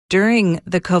During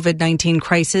the COVID-19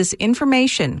 crisis,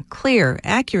 information, clear,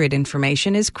 accurate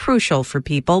information is crucial for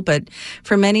people, but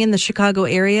for many in the Chicago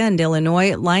area and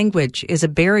Illinois, language is a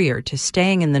barrier to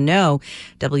staying in the know.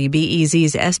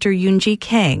 WBEZ's Esther Yoon-Ji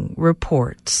Kang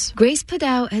reports. Grace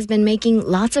Padao has been making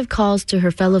lots of calls to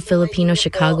her fellow Filipino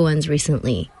Chicagoans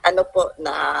recently. The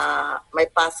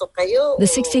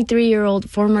 63-year-old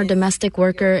former domestic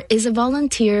worker is a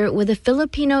volunteer with the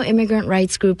Filipino immigrant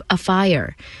rights group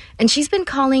AFIRE, and she's been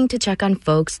calling to check on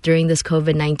folks during this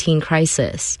COVID-19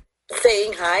 crisis.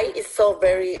 Saying hi is so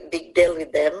very big deal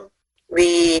with them.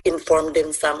 We inform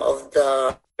them some of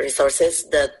the resources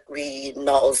that we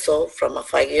know also from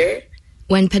AFIRE.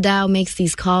 When Padao makes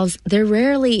these calls, they're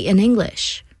rarely in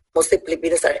English. Mostly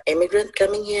Filipinos are immigrants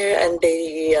coming here, and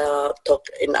they talk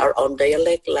in our own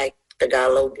dialect like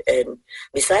Tagalog and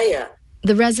Bisaya.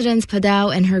 The residents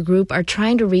Padao and her group are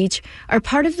trying to reach are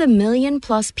part of the 1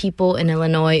 million-plus people in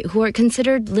Illinois who are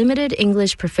considered limited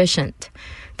English proficient.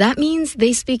 That means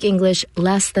they speak English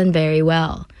less than very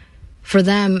well. For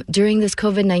them, during this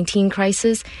COVID-19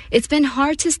 crisis, it's been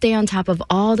hard to stay on top of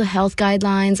all the health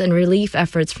guidelines and relief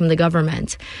efforts from the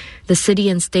government. The city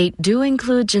and state do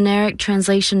include generic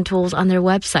translation tools on their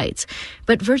websites,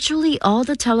 but virtually all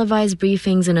the televised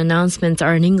briefings and announcements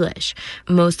are in English.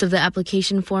 Most of the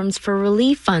application forms for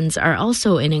relief funds are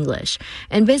also in English,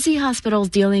 and busy hospitals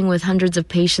dealing with hundreds of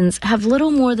patients have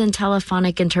little more than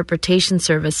telephonic interpretation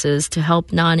services to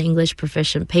help non-English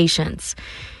proficient patients.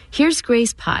 Here's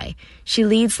Grace Pai. She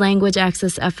leads language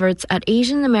access efforts at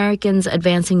Asian Americans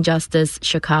Advancing Justice,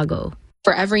 Chicago.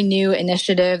 For every new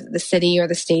initiative the city or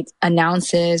the state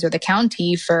announces, or the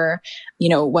county for,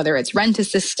 whether it's rent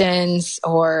assistance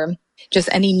or just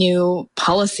any new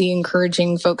policy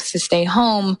encouraging folks to stay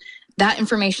home, that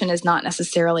information is not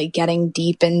necessarily getting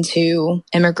deep into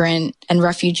immigrant and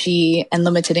refugee and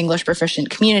limited English proficient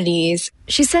communities.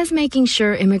 She says making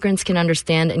sure immigrants can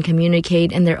understand and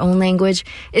communicate in their own language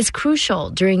is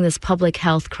crucial during this public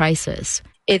health crisis.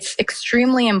 It's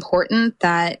extremely important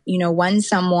that, when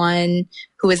someone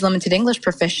who is limited English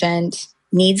proficient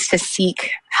needs to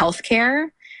seek healthcare,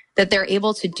 that they're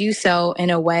able to do so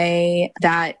in a way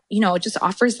that, just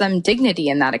offers them dignity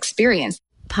in that experience.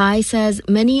 Pai says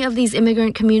many of these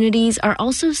immigrant communities are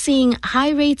also seeing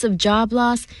high rates of job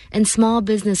loss and small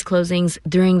business closings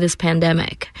during this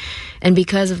pandemic. And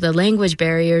because of the language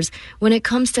barriers, when it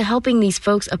comes to helping these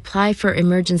folks apply for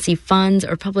emergency funds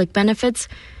or public benefits,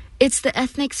 it's the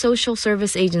ethnic social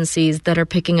service agencies that are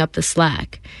picking up the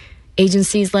slack.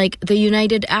 Agencies like the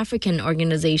United African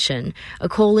Organization, a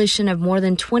coalition of more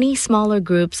than 20 smaller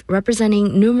groups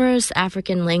representing numerous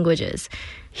African languages.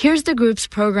 Here's the group's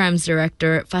programs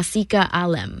director, Fasika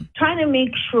Alem. Trying to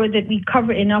make sure that we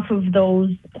cover enough of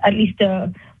those, at least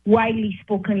the widely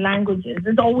spoken languages,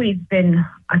 has always been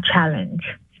a challenge.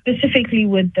 Specifically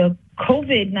with the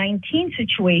COVID-19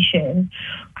 situation,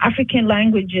 African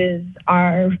languages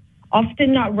are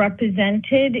often not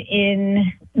represented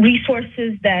in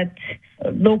resources that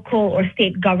local or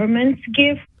state governments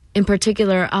give. In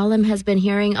particular, Alim has been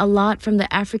hearing a lot from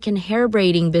the African hair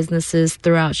braiding businesses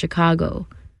throughout Chicago.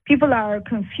 People are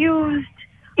confused.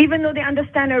 Even though they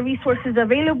understand our resources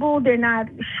available, they're not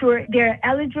sure they're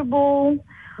eligible.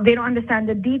 They don't understand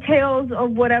the details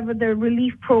of whatever the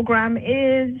relief program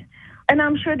is. And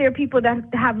I'm sure there are people that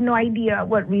have no idea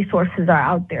what resources are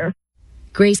out there.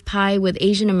 Grace Pai with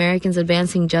Asian Americans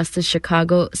Advancing Justice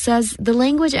Chicago says the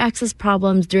language access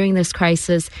problems during this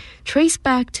crisis trace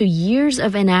back to years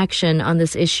of inaction on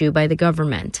this issue by the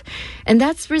government. And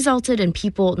that's resulted in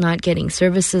people not getting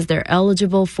services they're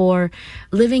eligible for,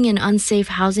 living in unsafe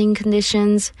housing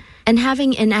conditions, and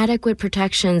having inadequate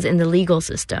protections in the legal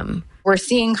system. We're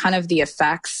seeing kind of the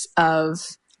effects of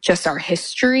just our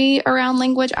history around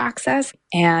language access,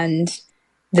 and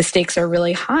the stakes are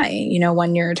really high,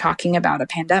 when you're talking about a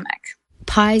pandemic.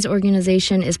 Pai's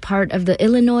organization is part of the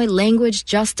Illinois Language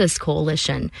Justice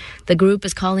Coalition. The group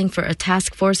is calling for a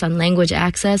task force on language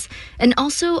access and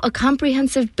also a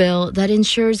comprehensive bill that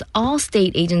ensures all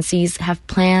state agencies have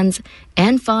plans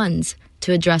and funds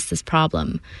to address this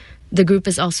problem. The group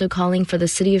is also calling for the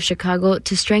city of Chicago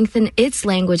to strengthen its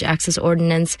language access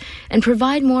ordinance and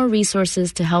provide more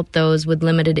resources to help those with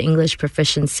limited English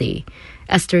proficiency.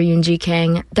 Esther Yoon-Ji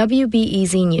Kang,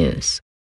 WBEZ News.